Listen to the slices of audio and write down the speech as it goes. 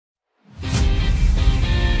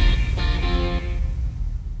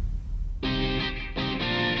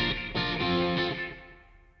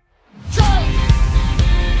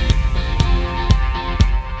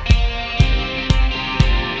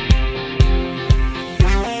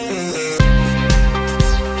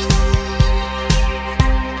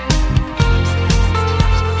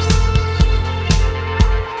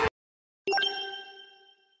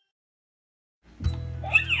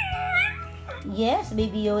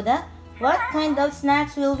Baby Yoda. What kind of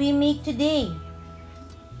snacks will we make today?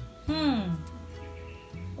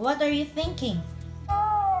 What are you thinking?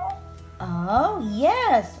 Oh,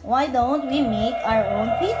 yes. Why don't we make our own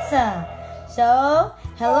pizza? So,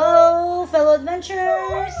 hello, fellow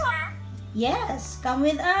adventurers. Yes, come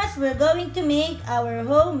with us. We're going to make our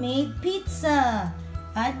homemade pizza.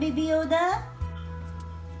 Right, Baby Yoda?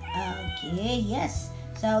 Okay, yes.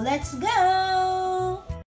 So, let's go.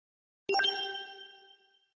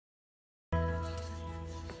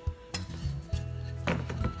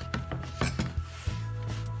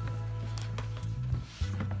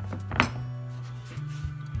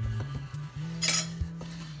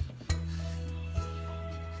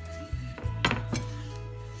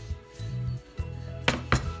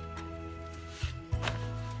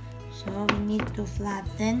 So we need to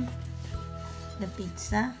flatten the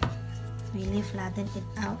pizza, really flatten it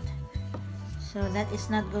out so that it's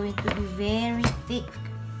not going to be very thick.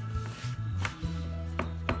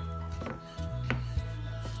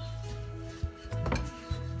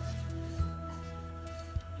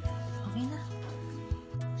 Okay na.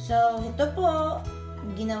 So ito po,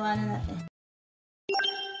 ginawa na natin.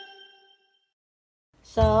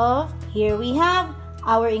 So here we have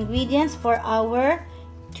our ingredients for our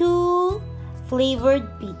 2 flavored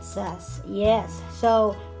pizzas. Yes,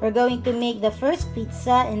 so we're going to make the first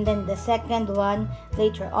pizza and then the second one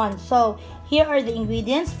later on. So here are the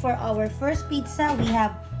ingredients for our first pizza. We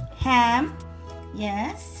have ham,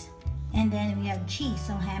 yes, and then we have cheese.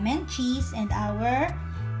 So ham and cheese and our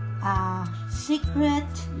secret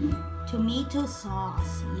tomato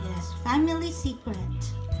sauce. Yes, family secret.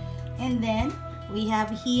 And then we have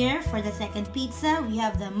here for the second pizza, we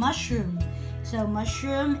have the mushroom. So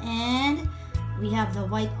mushroom, and we have the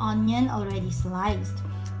white onion already sliced.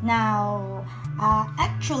 Now,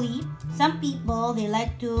 actually, some people, they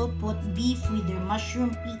like to put beef with their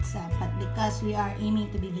mushroom pizza, but because we are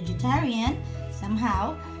aiming to be vegetarian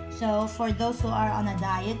somehow, so for those who are on a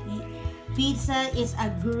diet, pizza is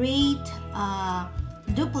a great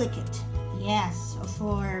duplicate, yes,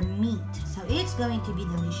 for meat. So it's going to be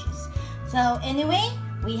delicious. So anyway,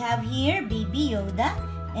 we have here Baby Yoda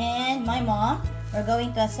and my mom. We're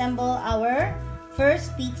going to assemble our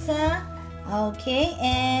first pizza. Okay,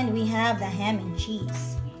 and we have the ham and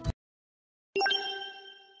cheese.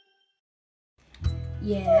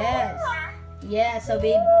 Yes. So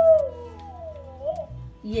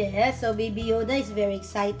Baby Yoda is very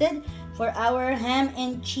excited for our ham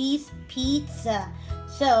and cheese pizza.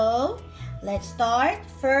 So let's start.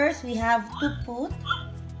 First, we have to put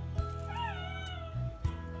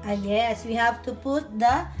yes, we have to put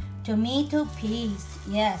the tomato paste.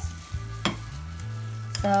 Yes.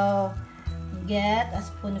 So get a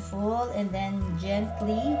spoonful and then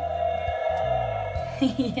gently.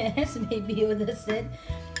 Yes, Baby Yoda said.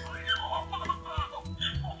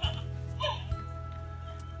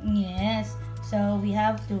 Yes. So we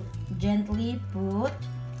have to gently put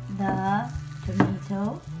the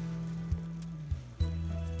tomato.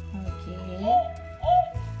 Okay.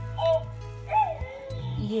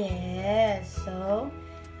 Yes, so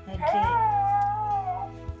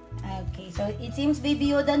okay, so it seems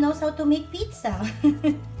Baby Yoda knows how to make pizza.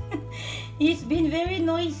 He's been very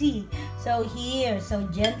noisy. So here, so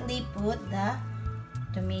gently put the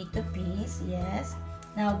tomato paste. Yes,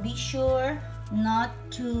 now be sure not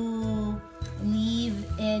to leave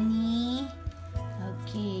any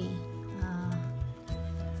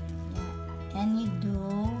any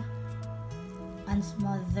dough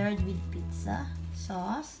unsmothered with pizza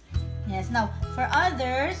sauce. Yes, now for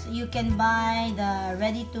others, you can buy the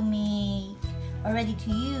ready to make or ready to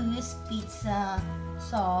use pizza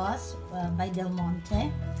sauce by Del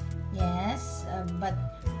Monte. Yes, but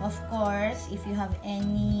of course, if you have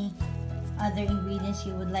any other ingredients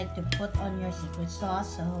you would like to put on your secret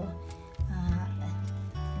sauce, so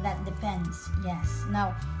that depends. Yes,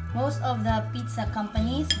 now most of the pizza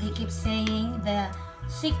companies, they keep saying the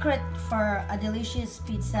secret for a delicious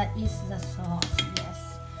pizza is the sauce.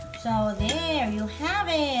 Yes, so there you have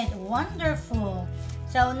it. Wonderful.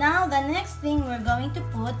 So now the next thing we're going to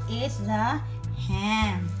put is the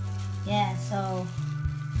ham. Yeah, so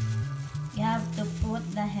you have to put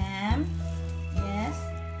the ham. Yes.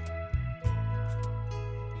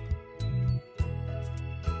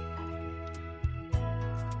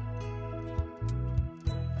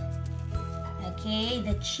 Okay,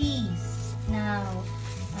 the cheese. Now,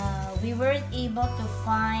 we weren't able to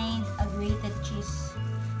find a grated cheese,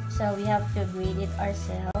 so we have to grate it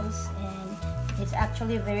ourselves, and it's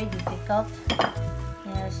actually very difficult,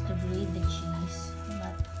 yes, to grate the cheese.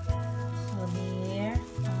 But so there,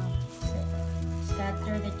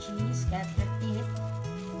 scatter the cheese, scatter it.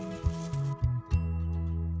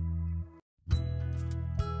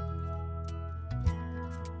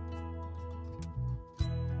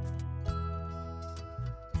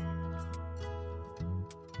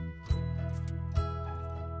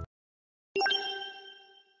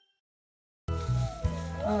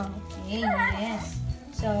 Okay, yes.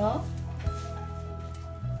 So,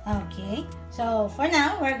 okay. So, for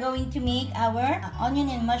now, we're going to make our onion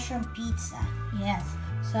and mushroom pizza. Yes.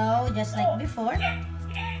 So, just like before.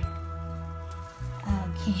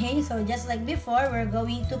 Okay, so just like before, we're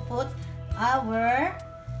going to put our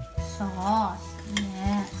sauce.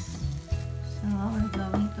 Yes. So, we're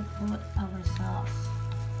going to put our sauce.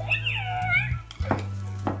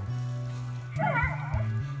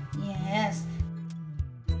 Yes.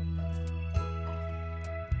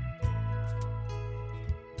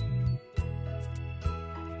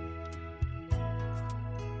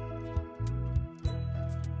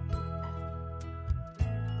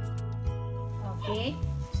 Okay,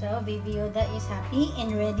 so Baby Yoda is happy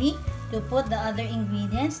and ready to put the other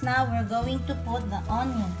ingredients. Now we're going to put the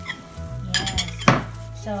onion. Yes,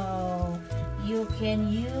 so you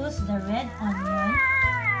can use the red onion.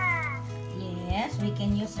 Yes, we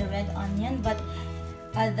can use the red onion, but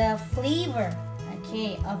the flavor,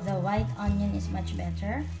 okay, of the white onion is much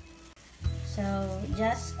better. So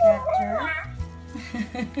just scatter.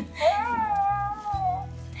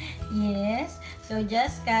 Yes, so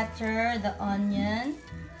just scatter the onion,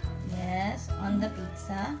 yes, on the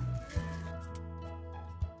pizza.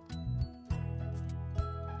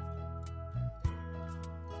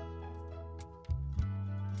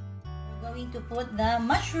 We're going to put the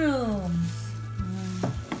mushrooms.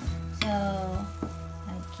 So,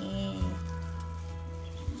 okay.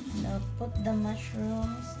 Now put the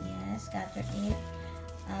mushrooms, yes, scatter it.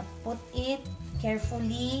 Put it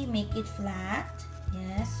carefully, make it flat,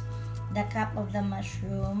 yes. The cap of the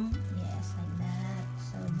mushroom, yes, like that,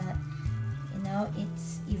 so that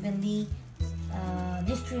it's evenly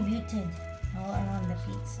distributed all around the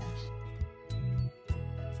pizza.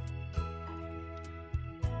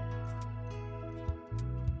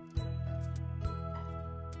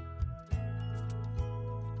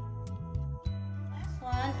 Last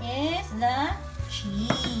one is the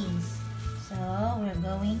cheese. So we're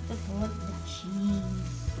going to put the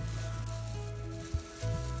cheese.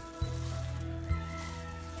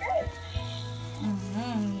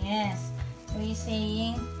 Yes, so he's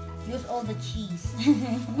saying use all the cheese.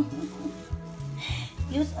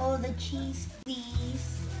 Use all the cheese,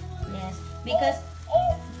 please. Yes, because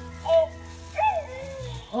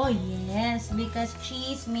because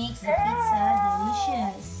cheese makes the pizza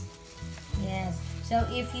delicious. Yes, so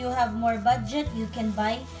if you have more budget, you can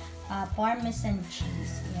buy Parmesan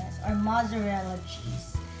cheese, yes, or mozzarella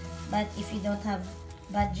cheese. But if you don't have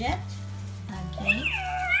budget, okay.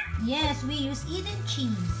 Yes, we use Eden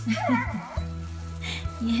cheese.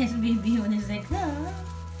 Yes, Baby Yoda is like, huh?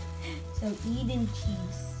 So, Eden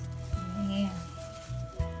cheese. Yeah.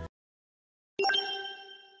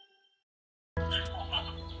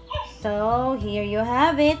 So, here you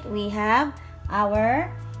have it. We have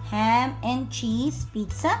our ham and cheese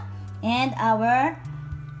pizza and our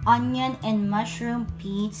onion and mushroom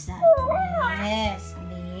pizza. Yes,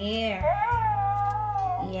 there.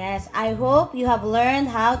 Yes, I hope you have learned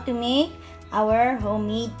how to make our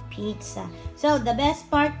homemade pizza. So the best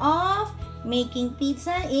part of making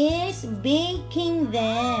pizza is baking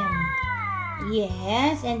them.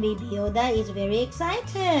 Yes, and Baby Yoda is very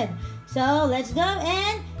excited. So let's go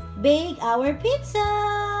and bake our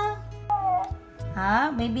pizza.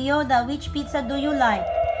 Baby Yoda, which pizza do you like?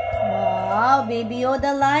 Wow, Baby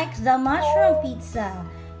Yoda likes the mushroom pizza.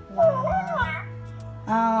 Wow.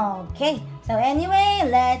 Okay, so anyway,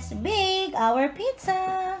 let's bake our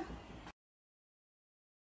pizza.